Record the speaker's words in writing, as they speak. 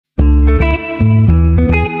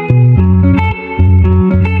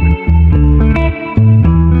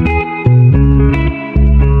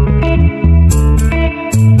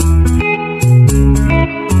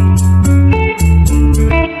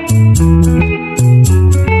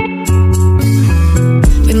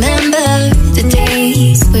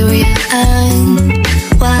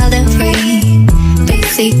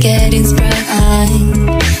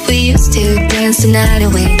night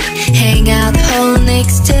away, hang out the whole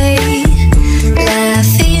next day,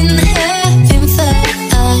 laughing, having fun.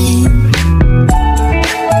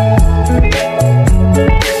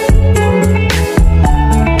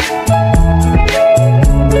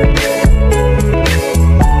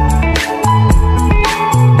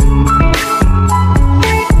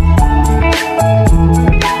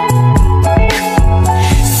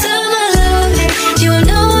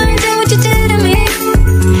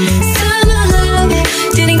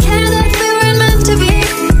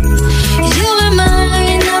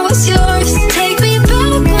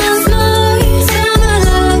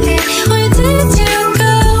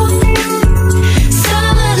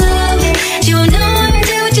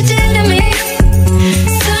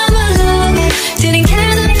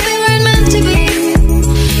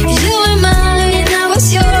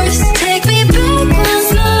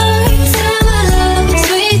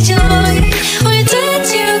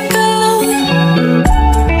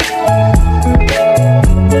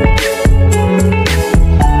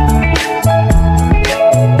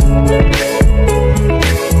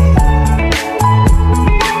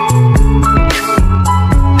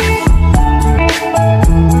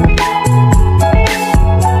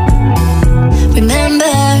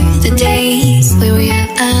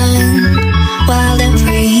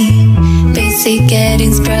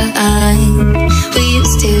 Getting sprung. We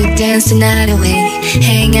used to dance the night away,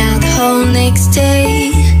 hang out the whole next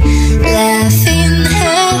day.